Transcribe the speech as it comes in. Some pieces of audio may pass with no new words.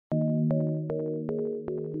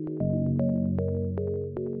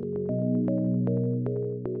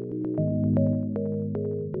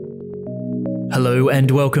Hello and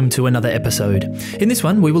welcome to another episode. In this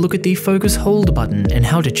one, we will look at the focus hold button and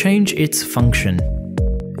how to change its function.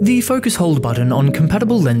 The focus hold button on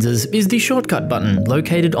compatible lenses is the shortcut button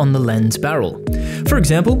located on the lens barrel. For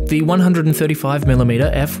example, the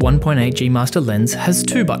 135mm f1.8G master lens has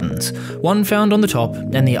two buttons, one found on the top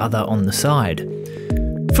and the other on the side.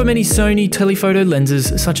 For many Sony telephoto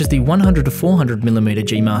lenses, such as the 100-400mm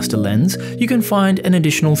G master lens, you can find an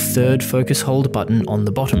additional third focus hold button on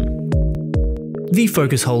the bottom. The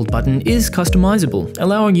focus hold button is customizable,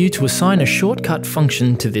 allowing you to assign a shortcut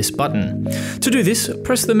function to this button. To do this,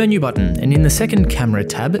 press the menu button and in the second camera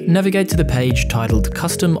tab, navigate to the page titled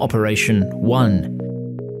Custom Operation 1.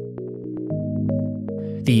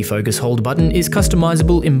 The focus hold button is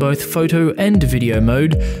customizable in both photo and video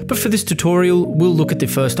mode, but for this tutorial, we'll look at the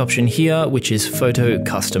first option here, which is Photo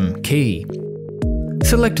Custom Key.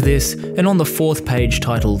 Select this, and on the fourth page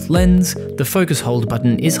titled Lens, the focus hold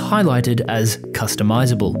button is highlighted as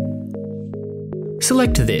customizable.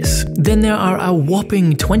 Select this, then there are a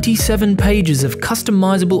whopping 27 pages of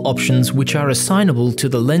customizable options which are assignable to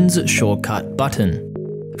the lens shortcut button.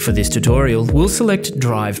 For this tutorial, we'll select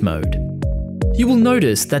Drive Mode. You will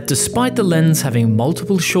notice that despite the lens having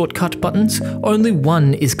multiple shortcut buttons, only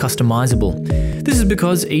one is customizable. This is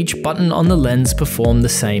because each button on the lens performs the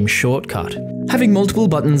same shortcut. Having multiple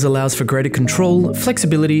buttons allows for greater control,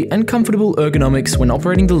 flexibility, and comfortable ergonomics when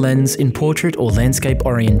operating the lens in portrait or landscape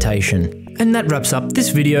orientation. And that wraps up this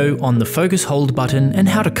video on the focus hold button and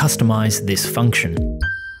how to customize this function.